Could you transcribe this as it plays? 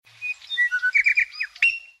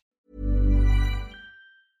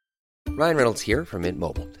Ryan Reynolds here from Mint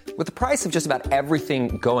Mobile. With the price of just about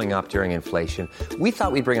everything going up during inflation, we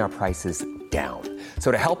thought we'd bring our prices down.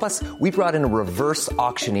 So to help us, we brought in a reverse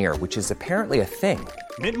auctioneer, which is apparently a thing.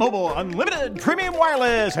 Mint Mobile Unlimited Premium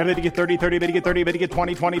Wireless. How to get 30, 30, bit to get 30, bit to get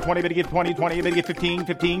 20, 20, 20, bit to get 20, 20, bit to get 15,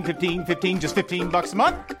 15, 15, 15, just $15 a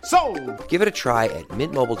month? Sold! Give it a try at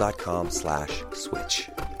mintmobile.com/switch.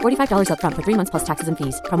 $45 up front for 3 months plus taxes and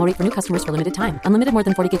fees. Promo rate for new customers for limited time. Unlimited more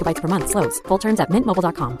than 40 gigabytes per month. Slows full terms at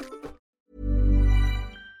mintmobile.com.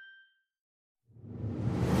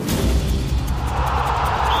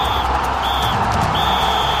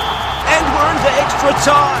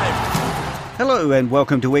 Extra Time. Hello and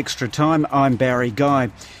welcome to Extra Time. I'm Barry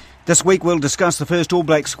Guy. This week we'll discuss the first All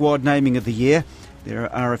Black squad naming of the year.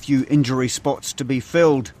 There are a few injury spots to be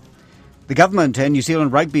filled. The government and New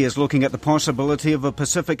Zealand Rugby is looking at the possibility of a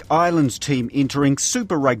Pacific Islands team entering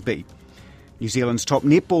Super Rugby. New Zealand's top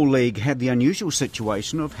netball league had the unusual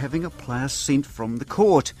situation of having a player sent from the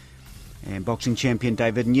court. And boxing champion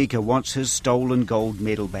David Nyika wants his stolen gold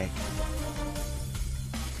medal back.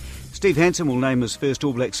 Steve Hansen will name his first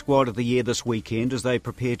All Black squad of the year this weekend as they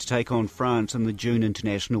prepare to take on France in the June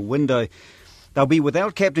international window. They'll be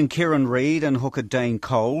without captain Kieran Reid and hooker Dane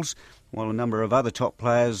Coles, while a number of other top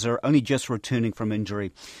players are only just returning from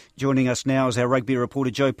injury. Joining us now is our rugby reporter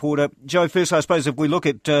Joe Porter. Joe, first I suppose if we look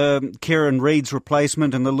at Kieran Reid's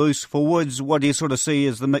replacement and the loose forwards, what do you sort of see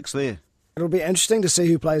as the mix there? It'll be interesting to see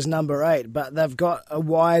who plays number 8, but they've got a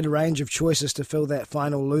wide range of choices to fill that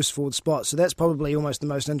final loose forward spot. So that's probably almost the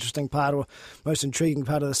most interesting part or most intriguing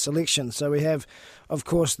part of the selection. So we have, of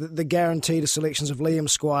course, the guaranteed selections of Liam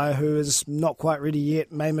Squire, who is not quite ready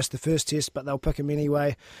yet, may miss the first test, but they'll pick him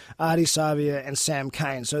anyway, Ardie Savea and Sam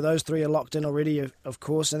Cane. So those three are locked in already, of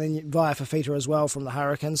course, and then Via Fafita as well from the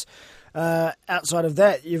Hurricanes. Outside of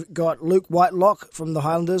that, you've got Luke Whitelock from the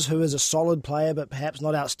Highlanders, who is a solid player, but perhaps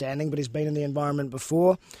not outstanding, but he's been in the environment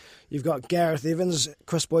before. You've got Gareth Evans,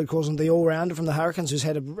 Chris Boyd calls him the all-rounder from the Hurricanes, who's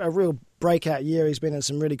had a real breakout year. He's been in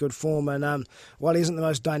some really good form, and while he isn't the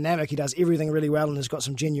most dynamic, he does everything really well and has got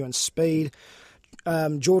some genuine speed.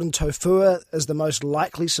 Jordan Tofua is the most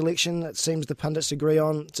likely selection, it seems the pundits agree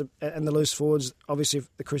on, in the loose forwards. Obviously,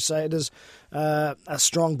 the Crusaders, a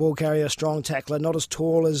strong ball carrier, a strong tackler, not as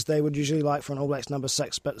tall as they would usually like for an All Blacks number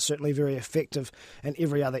 6, but certainly very effective in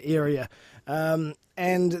every other area.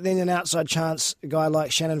 And then an outside chance, a guy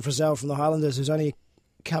like Shannon Frizzell from the Highlanders, who's only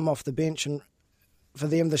come off the bench and for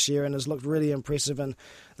them this year and has looked really impressive in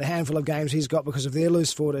the handful of games he's got because of their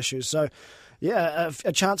loose forward issues. So, yeah,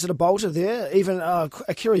 a chance at a bolter there. Even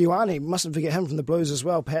Akira Ioane, mustn't forget him from the Blues as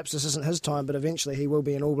well. Perhaps this isn't his time, but eventually he will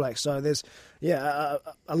be an All Black. So there's, a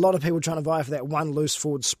lot of people trying to vie for that one loose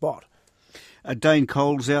forward spot. Dane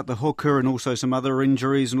Coles out, the hooker, and also some other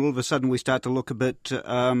injuries, and all of a sudden we start to look a bit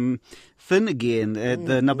thin again at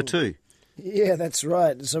the number 2. Yeah, that's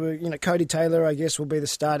right. So, Cody Taylor, I guess, will be the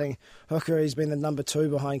starting hooker. He's been the number 2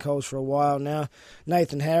 behind Coles for a while now.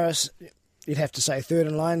 Nathan Harris, you'd have to say third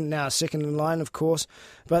in line, now second in line, of course.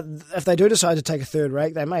 But if they do decide to take a third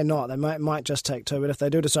rake, they may not. They might just take 2. But if they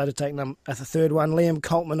do decide to take a third one, Liam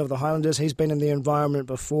Coltman of the Highlanders, he's been in the environment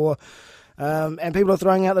before. And people are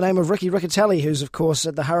throwing out the name of Ricky Riccitelli, who's, of course,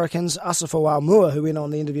 at the Hurricanes. Asafo Aumua, who went on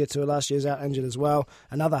the interview tour last year, is out injured as well,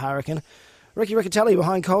 another Hurricane. Ricky Riccitelli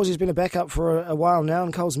behind Coles, he's been a backup for a while now,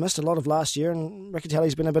 and Coles missed a lot of last year, and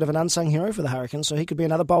Riccitelli's been a bit of an unsung hero for the Hurricanes, so he could be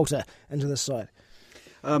another bolter into this side.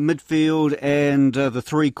 Midfield and the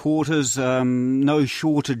three quarters, no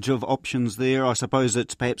shortage of options there. I suppose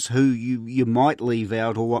it's perhaps who you might leave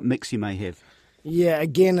out or what mix you may have. Yeah,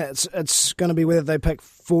 again, it's going to be whether they pick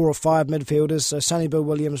 4 or 5 midfielders. So Sonny Bill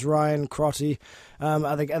Williams, Ryan Crotty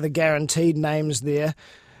are the guaranteed names there.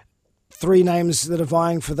 3 names that are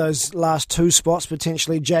vying for those last 2 spots,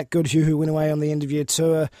 potentially. Jack Goodhue, who went away on the interview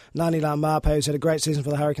tour. Ngani Laumape, who's had a great season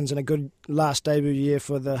for the Hurricanes and a good last debut year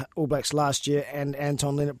for the All Blacks last year. And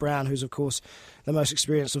Anton Leonard-Brown, who's, of course, the most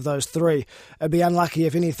experienced of those 3. It'd be unlucky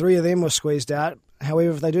if any 3 of them were squeezed out.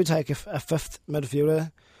 However, if they do take a 5th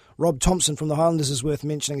midfielder, Rob Thompson from the Highlanders is worth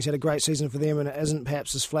mentioning. He's had a great season for them and it isn't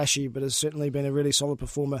perhaps as flashy, but has certainly been a really solid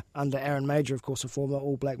performer under Aaron Major, of course, a former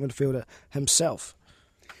All Black midfielder himself.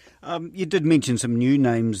 You did mention some new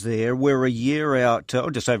names there. We're a year out,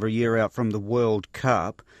 or just over a year out from the World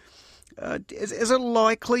Cup. Is it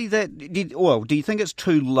likely that, do you think it's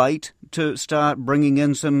too late to start bringing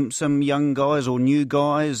in some young guys or new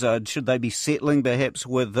guys? Should they be settling perhaps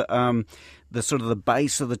with the sort of the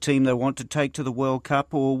base of the team they want to take to the World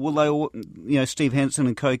Cup, or will they, Steve Hansen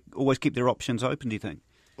and co always keep their options open, do you think?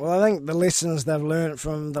 Well, I think the lessons they've learned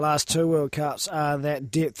from the last two World Cups are that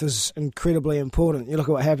depth is incredibly important. You look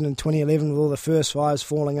at what happened in 2011 with all the first fives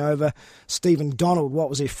falling over. Stephen Donald, what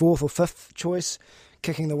was he, fourth or fifth choice,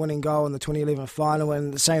 kicking the winning goal in the 2011 final,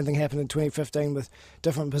 and the same thing happened in 2015 with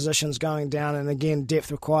different positions going down, and again, depth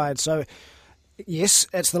required. So, yes,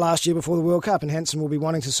 it's the last year before the World Cup, and Hansen will be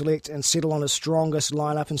wanting to select and settle on his strongest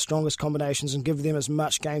lineup and strongest combinations and give them as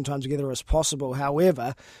much game time together as possible.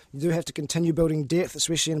 However, you do have to continue building depth,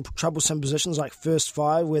 especially in troublesome positions like first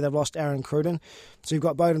five, where they've lost Aaron Cruden. So you've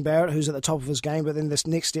got Beauden Barrett, who's at the top of his game, but then this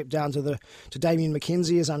next step down to Damien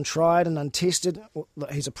McKenzie is untried and untested.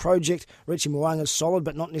 He's a project. Richie Mo'unga is solid,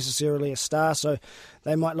 but not necessarily a star, so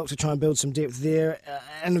they might look to try and build some depth there.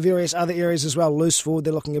 And various other areas as well. Loose forward,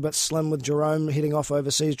 they're looking a bit slim with Jerome heading off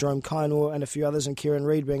overseas, Jerome Kainoa and a few others, and Kieran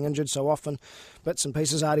Reid being injured so often. Bits and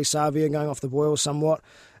pieces, Ardie Savia going off the boil somewhat.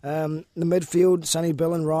 The midfield, Sonny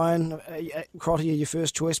Bill and Ryan, Crotty are your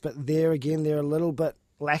first choice, but there again, they're a little bit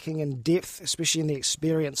lacking in depth, especially in the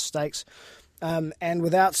experience stakes. And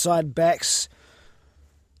with outside backs,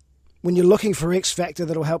 when you're looking for X factor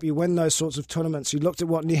that'll help you win those sorts of tournaments, you looked at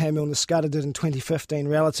what Nehe Milner-Skudder did in 2015,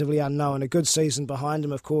 relatively unknown. A good season behind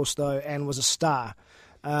him, of course, though, and was a star.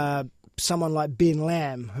 Someone like Ben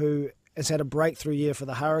Lamb, who has had a breakthrough year for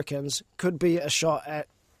the Hurricanes, could be a shot at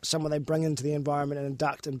someone they bring into the environment and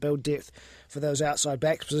induct and build depth for those outside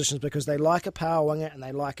back positions, because they like a power winger and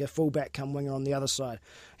they like a full-back come winger on the other side.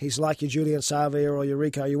 He's like your Julian Savia or your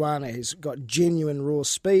Rieko Ioane. He's got genuine raw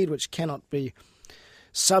speed, which cannot be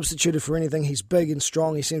substituted for anything. He's big and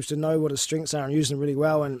strong. He seems to know what his strengths are and use them really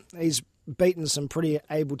well, and he's beaten some pretty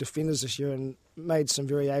able defenders this year and made some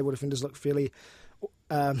very able defenders look fairly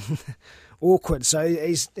awkward. So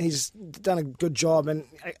he's done a good job, and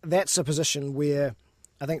that's a position where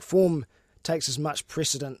I think form takes as much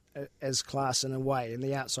precedent as class in a way, in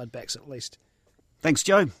the outside backs at least. Thanks,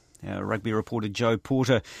 Joe. Our rugby reporter Joe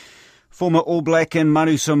Porter. Former All Black and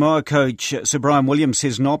Manu Samoa coach Sir Brian Williams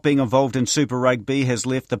says not being involved in Super Rugby has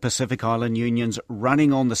left the Pacific Island unions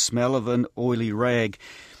running on the smell of an oily rag.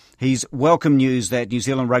 He's welcomed news that New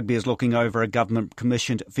Zealand Rugby is looking over a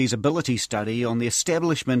government-commissioned feasibility study on the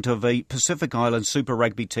establishment of a Pacific Island Super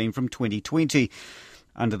Rugby team from 2020.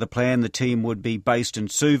 Under the plan, the team would be based in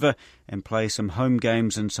Suva and play some home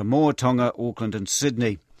games in Samoa, Tonga, Auckland and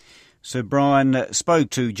Sydney. Sir Brian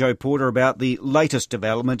spoke to Joe Porter about the latest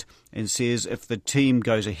development and says if the team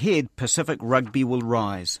goes ahead, Pacific Rugby will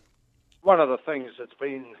rise. One of the things that's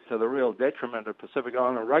been to the real detriment of Pacific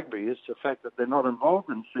Island Rugby is the fact that they're not involved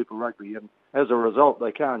in Super Rugby, and as a result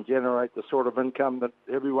they can't generate the sort of income that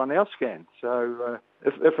everyone else can. So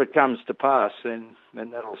if it comes to pass, then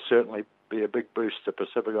that'll certainly be a big boost to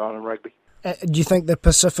Pacific Island Rugby. Do you think the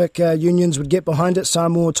Pacific unions would get behind it,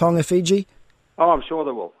 Samoa, Tonga, Fiji? Oh, I'm sure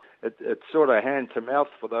they will. It's sort of hand-to-mouth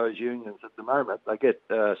for those unions at the moment. They get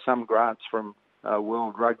some grants from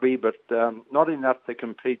World Rugby, but not enough to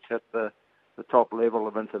compete at the top level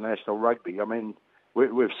of international rugby. I mean,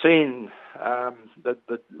 we've seen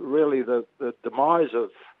that really the demise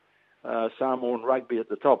of Samoan rugby at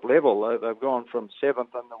the top level. They've gone from 7th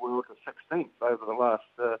in the world to 16th over the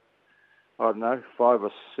last, 5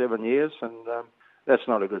 or 7 years, and that's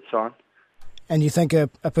not a good sign. And you think a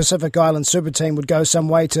Pacific Island super team would go some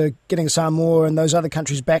way to getting Samoa and those other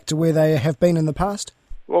countries back to where they have been in the past?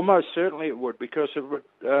 Well, most certainly it would, because it would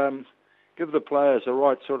give the players the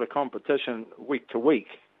right sort of competition week to week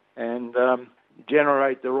and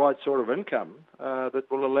generate the right sort of income that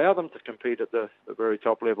will allow them to compete at the very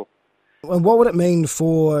top level. And what would it mean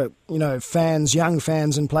for, fans, young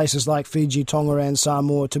fans in places like Fiji, Tonga and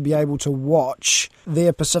Samoa to be able to watch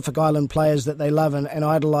their Pacific Island players that they love and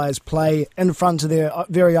idolise play in front of their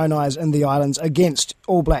very own eyes in the islands against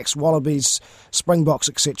All Blacks, Wallabies, Springboks,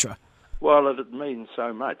 etc.? Well, it means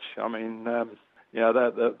so much. I mean,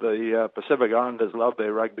 the Pacific Islanders love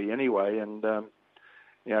their rugby anyway, and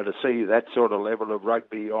to see that sort of level of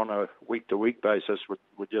rugby on a week-to-week basis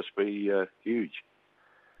would just be huge.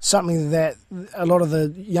 Something that a lot of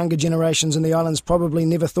the younger generations in the islands probably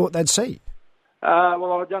never thought they'd see.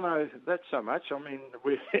 Well, I don't know that so much. I mean,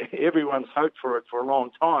 everyone's hoped for it for a long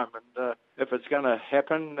time, and if it's going to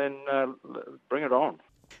happen, then bring it on.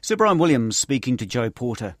 Sir Brian Williams speaking to Joe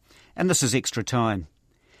Porter, and this is Extra Time.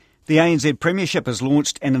 The ANZ Premiership has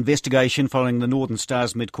launched an investigation following the Northern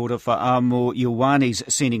Stars midfielder for Amo Ioane's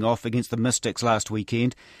sending off against the Mystics last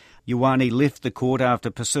weekend. Ioane left the court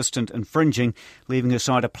after persistent infringing, leaving her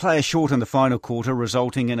side a player short in the final quarter,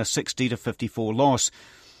 resulting in a 60-54 loss.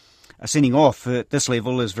 A sending off at this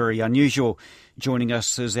level is very unusual. Joining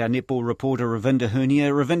us is our netball reporter Ravinda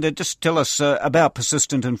Hunia. Ravinda, just tell us about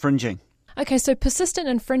persistent infringing. Okay, so persistent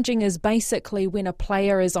infringing is basically when a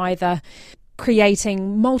player is either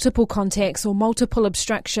creating multiple contacts or multiple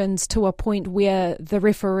obstructions to a point where the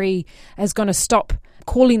referee is going to stop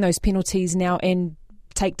calling those penalties now and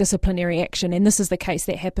take disciplinary action. And this is the case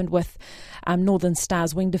that happened with Northern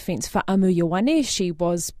Stars wing defence Fa'amu Ioane. She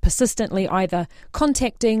was persistently either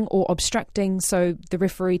contacting or obstructing, so the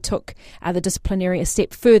referee took the disciplinary a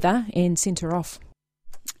step further and sent her off.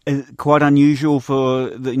 Quite unusual for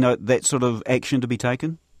that sort of action to be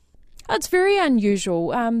taken? It's very unusual.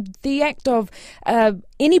 The act of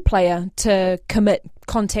any player to commit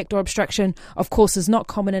contact or obstruction, of course, is not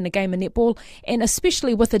common in a game of netball, and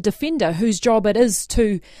especially with a defender whose job it is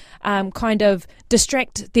to kind of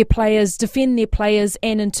distract their players, defend their players,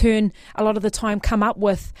 and in turn, a lot of the time, come up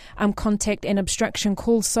with contact and obstruction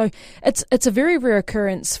calls. So it's a very rare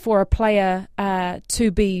occurrence for a player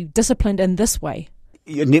to be disciplined in this way.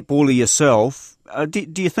 You're a netballer yourself.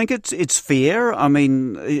 Do you think it's fair? I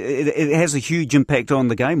mean, it has a huge impact on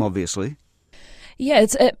the game, obviously. Yeah,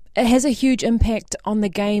 it has a huge impact on the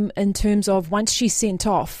game in terms of once she's sent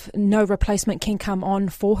off, no replacement can come on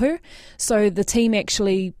for her. So the team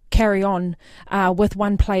actually carry on with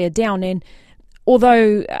one player down. And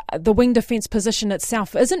although the wing defence position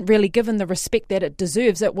itself isn't really given the respect that it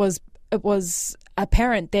deserves, it was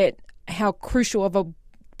apparent that how crucial of a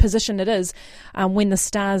position it is when the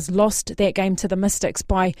Stars lost that game to the Mystics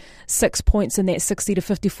by 6 points in that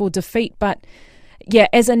 60-54 defeat. But yeah,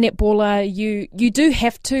 as a netballer, you do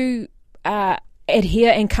have to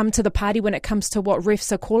adhere and come to the party when it comes to what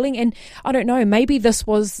refs are calling. And I don't know, maybe this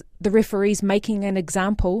was the referees making an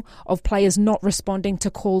example of players not responding to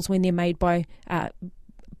calls when they're made by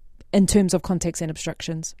in terms of contacts and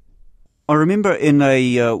obstructions. I remember in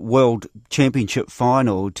a World Championship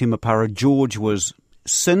final, Temapara George was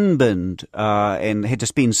sin-binned and had to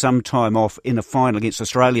spend some time off in a final against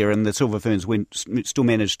Australia, and the Silver Ferns still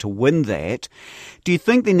managed to win that. Do you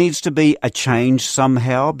think there needs to be a change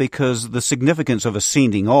somehow? Because the significance of a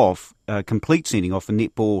sending off, complete sending off in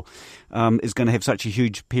netball, is going to have such a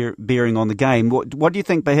huge bearing on the game. What do you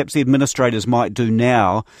think perhaps the administrators might do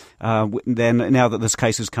now that this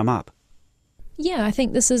case has come up? Yeah, I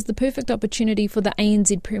think this is the perfect opportunity for the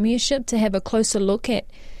ANZ Premiership to have a closer look at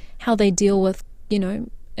how they deal with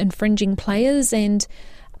infringing players. And,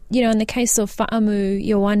 in the case of Fa'amu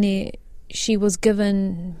Ioane, she was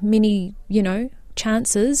given many,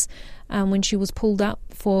 chances when she was pulled up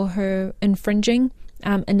for her infringing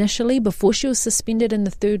initially before she was suspended in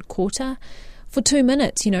the third quarter for 2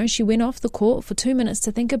 minutes. She went off the court for 2 minutes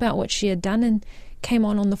to think about what she had done and came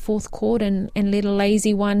on the fourth court and let a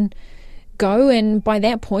lazy one go. And by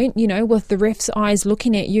that point, with the ref's eyes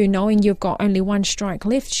looking at you, knowing you've got only one strike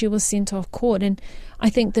left, she was sent off court. And I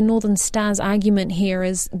think the Northern Stars argument here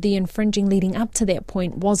is the infringing leading up to that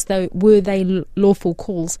point were they lawful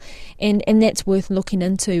calls, and that's worth looking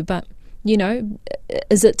into. But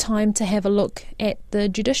is it time to have a look at the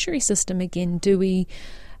judiciary system again? Do we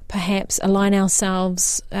perhaps align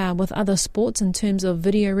ourselves with other sports in terms of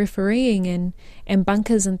video refereeing and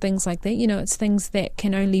bunkers and things like that? It's things that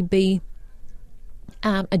can only be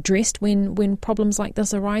addressed when problems like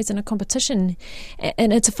this arise in a competition.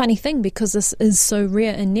 And it's a funny thing because this is so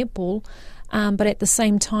rare in netball, but at the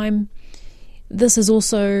same time, this is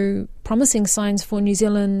also promising signs for New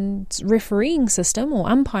Zealand's refereeing system or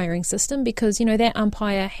umpiring system, because that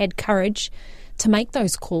umpire had courage to make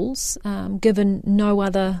those calls, given no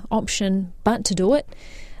other option but to do it,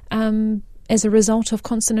 as a result of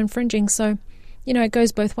constant infringing. So it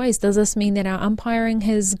goes both ways. Does this mean that our umpiring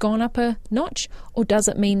has gone up a notch, or does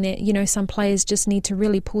it mean that, some players just need to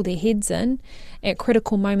really pull their heads in at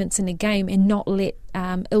critical moments in a game and not let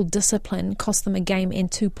ill discipline cost them a game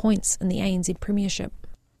and 2 points in the ANZ Premiership?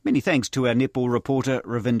 Many thanks to our netball reporter,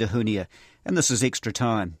 Ravinda Hunia. And this is Extra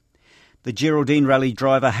Time. The Geraldine Rally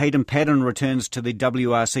driver Hayden Paddon returns to the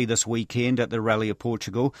WRC this weekend at the Rally of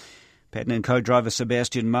Portugal. Paddon and co-driver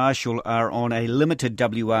Sebastian Marshall are on a limited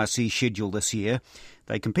WRC schedule this year.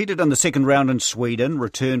 They competed in the second round in Sweden,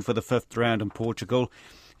 returned for the fifth round in Portugal,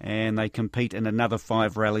 and they compete in another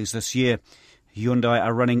 5 rallies this year. Hyundai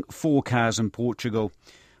are running 4 cars in Portugal.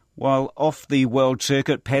 While off the world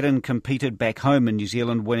circuit, Paddon competed back home in New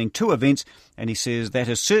Zealand, winning 2 events, and he says that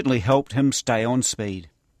has certainly helped him stay on speed.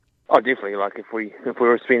 Oh, definitely. Like if we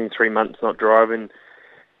were spending 3 months not driving,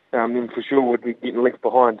 then for sure we'd be getting left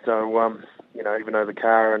behind. So, even though the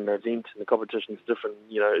car and the event and the competition is different,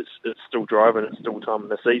 it's still driving, it's still time in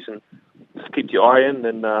the season. Just keep your eye in,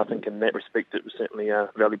 and I think in that respect it was certainly a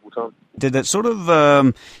valuable time. Did that sort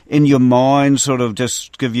of, in your mind, sort of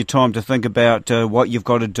just give you time to think about what you've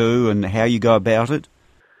got to do and how you go about it?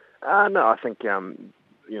 No, I think,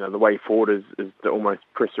 the way forward is to almost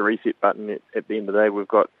press the reset button. At the end of the day, we've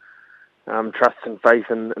got trust and faith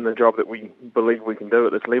in the job that we believe we can do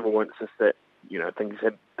at this level. And it's just that, things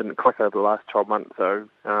didn't click over the last 12 months. So,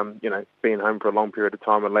 being home for a long period of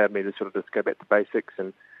time allowed me to sort of just go back to basics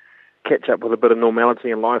and catch up with a bit of normality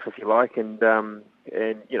in life, if you like. And I'm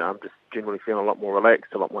just generally feeling a lot more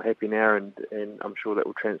relaxed, a lot more happy now. And I'm sure that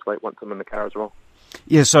will translate once I'm in the car as well.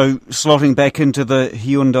 Yeah, so slotting back into the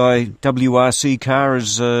Hyundai WRC car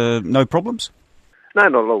is no problems? No,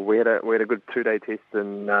 not at all. We had a good 2-day test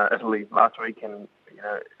in Italy last week, and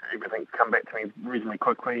everything's come back to me reasonably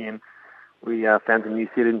quickly. And we found some new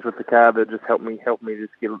settings with the car that just helped me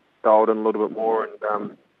just get dialed in a little bit more.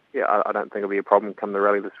 And I don't think it'll be a problem come the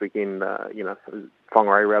rally this weekend.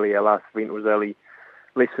 Whangarei Rally, our last event was only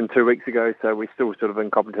less than 2 weeks ago, so we're still sort of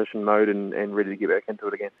in competition mode and ready to get back into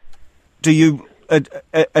it again. Do you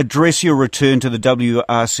address your return to the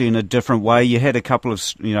WRC in a different way? You had a couple of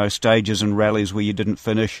stages and rallies where you didn't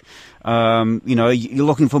finish. You're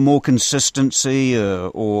looking for more consistency,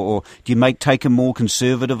 or do you take a more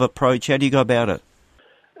conservative approach? How do you go about it?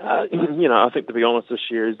 I think, to be honest,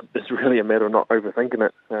 this year is really a matter of not overthinking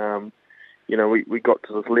it. We got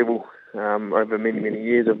to this level over many, many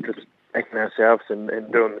years of just backing ourselves and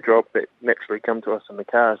doing the job that naturally come to us in the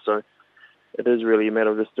car. So it is really a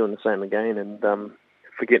matter of just doing the same again and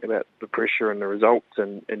forgetting about the pressure and the results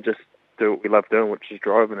and just do what we love doing, which is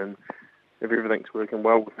driving. And if everything's working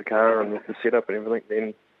well with the car and with the setup and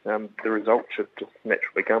everything, then the results should just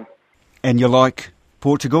naturally come. And you like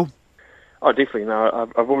Portugal? Oh, definitely. No,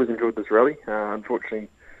 I've always enjoyed this rally. Unfortunately,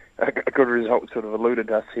 a good result sort of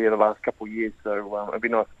eluded us here the last couple of years, so it'd be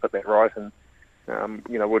nice to put that right. And,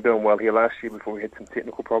 we're doing well here last year before we had some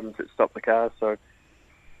technical problems that stopped the car, so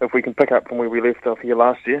if we can pick up from where we left off here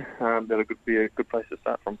last year, that'll be a good place to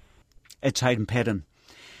start from. It's Hayden Paddon.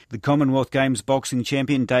 The Commonwealth Games boxing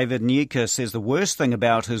champion David Nyika says the worst thing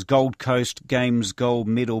about his Gold Coast Games gold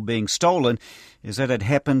medal being stolen is that it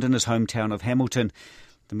happened in his hometown of Hamilton.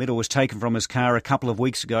 The medal was taken from his car a couple of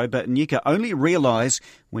weeks ago, but Nyika only realised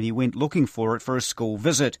when he went looking for it for a school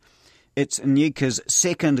visit. It's Nyika's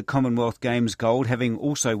second Commonwealth Games gold, having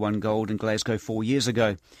also won gold in Glasgow 4 years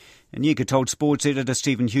ago. And Nyika told sports editor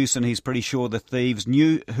Stephen Hewson he's pretty sure the thieves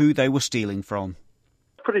knew who they were stealing from.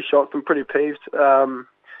 Pretty shocked and pretty peeved.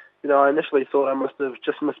 I initially thought I must have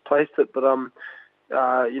just misplaced it, but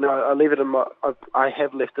I leave it in I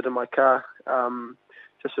have left it in my car,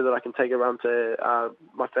 just so that I can take it around to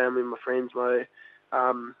my family, my friends, my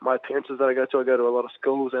appearances that I go to. I go to a lot of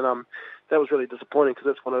schools, and that was really disappointing because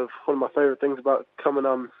that's one of my favourite things about coming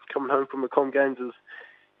home from the Com Games is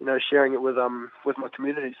sharing it with my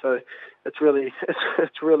community. So it's really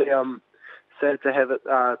sad to have it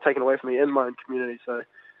taken away from me in my own community. So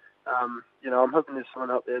I'm hoping there's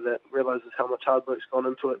someone out there that realises how much hard work's gone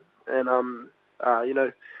into it, and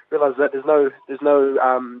realises that there's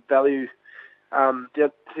no value.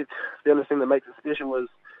 The only thing that makes it special is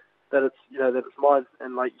that it's that it's mine,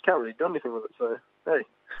 and you can't really do anything with it. So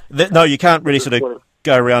hey, no, you can't really sort of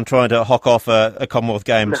go around trying to hock off a Commonwealth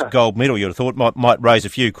Games gold medal. You'd have thought might raise a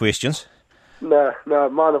few questions. No,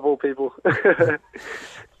 mine of all people.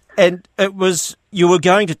 And it was you were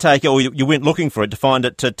going to take it, or you went looking for it to find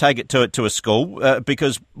it, to take it to a school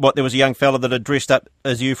because there was a young fella that had dressed up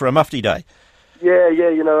as you for a mufti day. Yeah.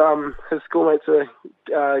 His schoolmates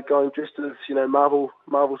are going dressed as Marvel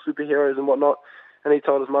superheroes and whatnot, and he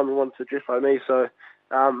told his mum he wanted to dress like me, so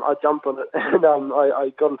I jumped on it and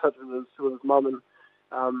I got in touch with his mum and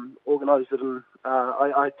organised it, and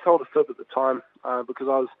I told a fib at the time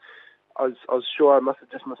because I was sure I must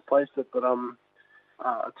have just misplaced it, but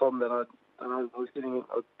I told him that I was getting it,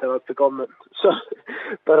 that I'd forgotten it. So,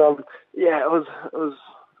 but it was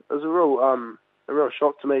a real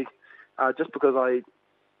shock to me, just because I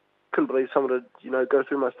couldn't believe someone would go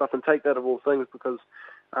through my stuff and take that of all things, because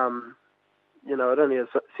it only has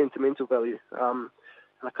sentimental value, and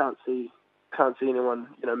I can't see anyone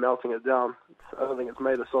melting it down. I don't think it's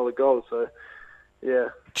made of solid gold. So yeah,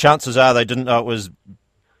 chances are they didn't know it was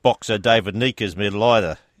boxer David Nyika's medal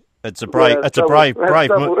either. It's a brave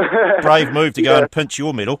move to go and pinch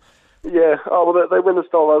your medal. Yeah. Oh well, they went and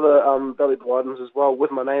stole other valuable items as well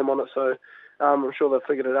with my name on it. So I'm sure they've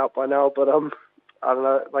figured it out by now. But I don't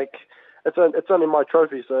know. It's only my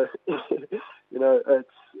trophy, so it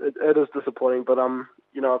is disappointing. But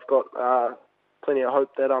I've got plenty of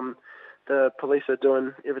hope that the police are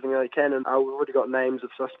doing everything they can, and we've already got names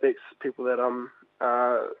of suspects, people that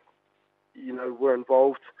were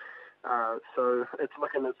involved. So it's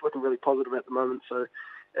looking really positive at the moment. So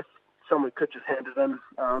if someone could just hand it in,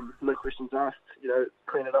 no questions asked,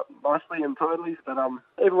 clean it up nicely and tidily. But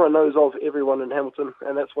everyone knows of everyone in Hamilton,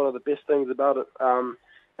 and that's one of the best things about it. And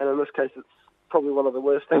in this case, it's probably one of the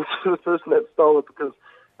worst things for the person that stole it, because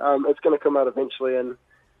it's going to come out eventually, and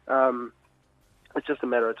it's just a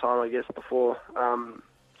matter of time, I guess, before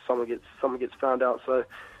someone gets found out. So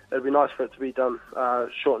it'd be nice for it to be done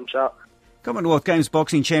short and sharp. Commonwealth Games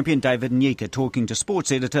boxing champion David Nyika talking to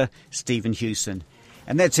sports editor Stephen Hewson.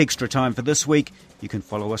 And that's Extra Time for this week. You can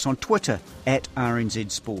follow us on Twitter at RNZ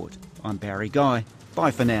Sport. I'm Barry Guy. Bye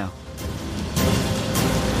for now.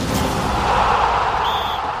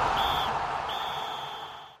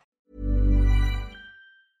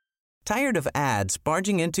 Tired of ads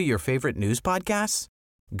barging into your favorite news podcasts?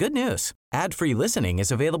 Good news. Ad-free listening is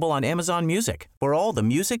available on Amazon Music for all the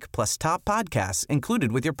music plus top podcasts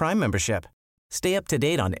included with your Prime membership. Stay up to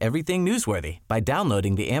date on everything newsworthy by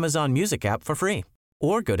downloading the Amazon Music app for free.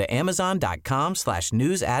 Or go to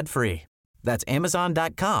amazon.com/news ad free. That's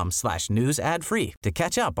amazon.com/news ad free to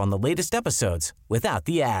catch up on the latest episodes without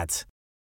the ads.